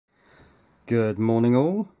Good morning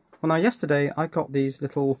all. Well, now yesterday I got these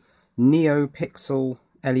little NeoPixel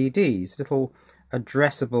LEDs, little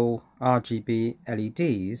addressable RGB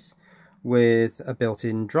LEDs with a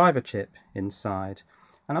built-in driver chip inside.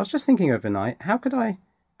 And I was just thinking overnight, how could I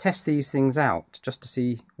test these things out just to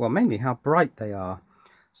see, well, mainly how bright they are.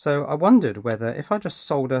 So I wondered whether if I just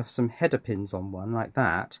solder some header pins on one like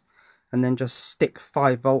that and then just stick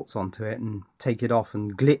 5 volts onto it and take it off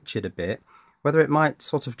and glitch it a bit, whether it might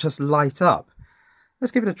sort of just light up.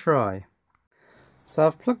 Let's give it a try. So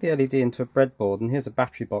I've plugged the LED into a breadboard, and here's a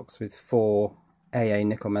battery box with 4 AA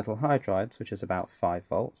nickel metal hydrides, which is about 5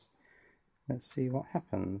 volts. Let's see what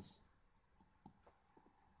happens.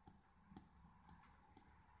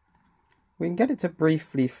 We can get it to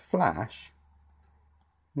briefly flash,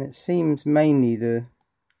 and it seems mainly the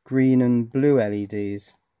green and blue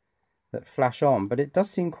LEDs that flash on, but it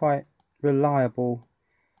does seem quite reliable.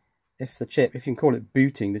 If the chip, if you can call it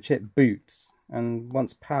booting, the chip boots, and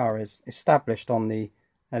once power is established on the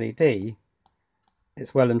LED,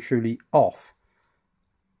 it's well and truly off.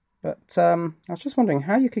 But I was just wondering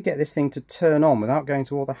how you could get this thing to turn on without going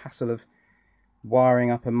to all the hassle of wiring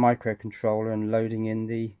up a microcontroller and loading in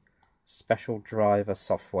the special driver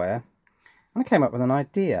software. And I came up with an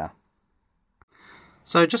idea.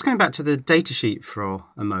 So just going back to the datasheet for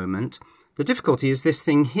a moment, the difficulty is this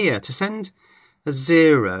thing here. To send a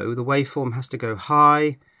 0, the waveform has to go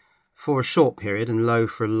high for a short period and low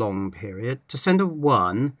for a long period. To send a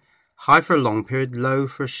 1, high for a long period, low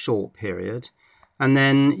for a short period. And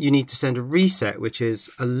then you need to send a reset, which is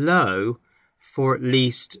a low for at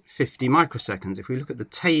least 50 microseconds. If we look at the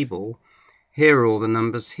table, here are all the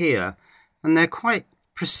numbers here. And they're quite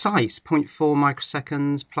precise, 0.4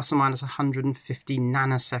 microseconds, plus or minus 150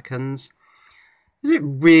 nanoseconds. Is it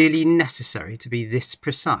really necessary to be this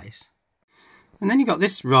precise? And then you've got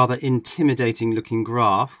this rather intimidating looking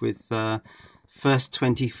graph with first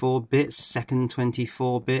 24 bits, second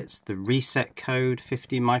 24 bits, the reset code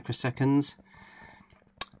 50 microseconds.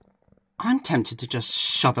 I'm tempted to just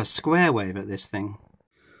shove a square wave at this thing.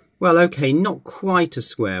 Well, okay, not quite a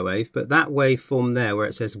square wave, but that waveform there where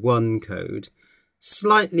it says 1 code,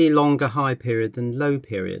 slightly longer high period than low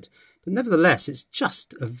period. But nevertheless, it's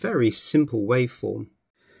just a very simple waveform.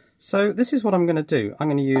 So this is what I'm going to do. I'm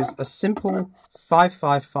going to use a simple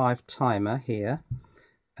 555 timer here.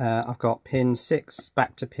 I've got pin 6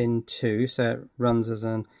 back to pin 2, so it runs as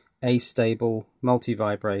an astable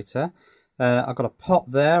multi-vibrator. I've got a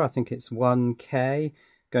pot there, I think it's 1K,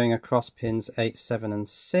 going across pins 8, 7 and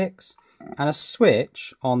 6, and a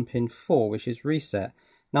switch on pin 4, which is reset.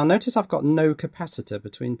 Now notice I've got no capacitor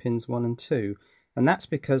between pins 1 and 2, and that's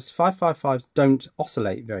because 555s don't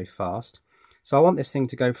oscillate very fast. So I want this thing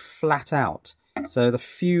to go flat out. So the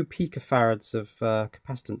few picofarads of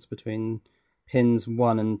capacitance between pins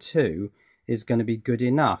 1 and 2 is going to be good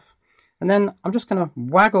enough. And then I'm just going to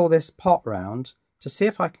waggle this pot round to see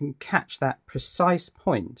if I can catch that precise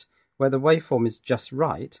point where the waveform is just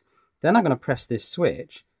right. Then I'm going to press this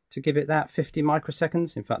switch to give it that 50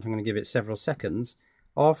 microseconds. In fact, I'm going to give it several seconds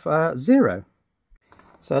of 0.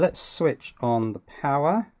 So let's switch on the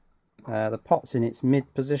power. The pot's in its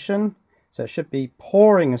mid position. So it should be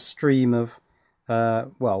pouring a stream of,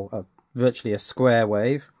 virtually a square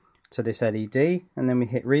wave to this LED, and then we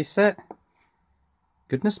hit reset.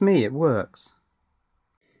 Goodness me, it works.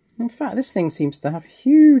 In fact, this thing seems to have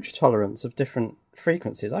huge tolerance of different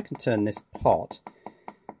frequencies. I can turn this pot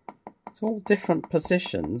to all different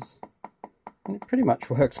positions, and it pretty much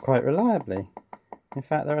works quite reliably. In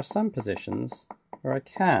fact, there are some positions where I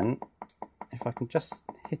can, if I can just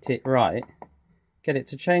hit it right, get it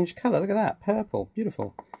to change colour. Look at that, purple,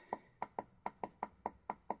 beautiful.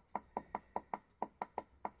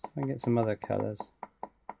 So I can get some other colours.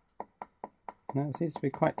 Now it seems to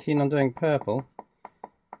be quite keen on doing purple.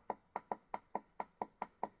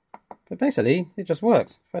 But basically, it just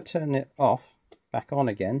works. If I turn it off, back on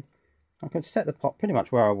again, I can set the pot pretty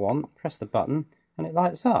much where I want, press the button, and it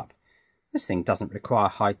lights up. This thing doesn't require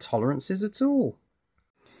high tolerances at all.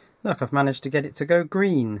 Look, I've managed to get it to go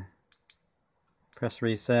green. Press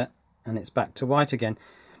reset and it's back to white again.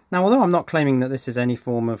 Now, although I'm not claiming that this is any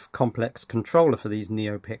form of complex controller for these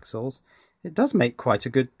NeoPixels, it does make quite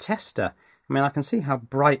a good tester. I mean, I can see how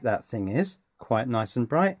bright that thing is, quite nice and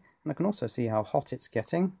bright, and I can also see how hot it's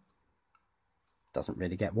getting. Doesn't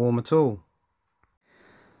really get warm at all.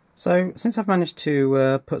 So since I've managed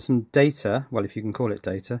to put some data, well, if you can call it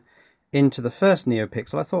data, into the first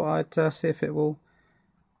NeoPixel, I thought I'd see if it will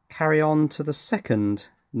carry on to the second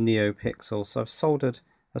NeoPixel. So I've soldered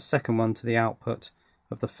a second one to the output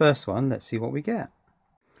of the first one. Let's see what we get.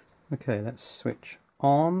 Okay, let's switch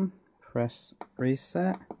on, press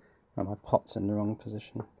reset. Oh, my pot's in the wrong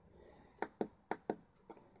position.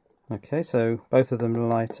 Okay, so both of them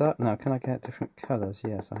light up. Now, can I get different colours?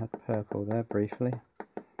 Yes, I had purple there briefly.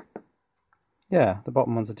 Yeah, the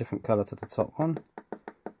bottom one's a different colour to the top one.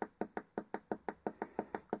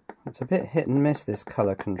 It's a bit hit and miss, this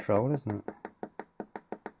colour control, isn't it?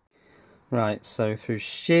 Right, so through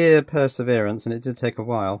sheer perseverance, and it did take a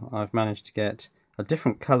while, I've managed to get a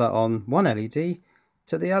different colour on one LED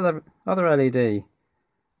to the other LED.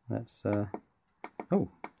 Let's, oh,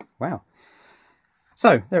 wow.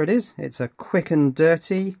 So, there it is. It's a quick and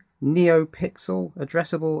dirty NeoPixel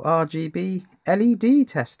Addressable RGB LED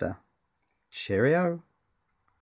tester. Cheerio.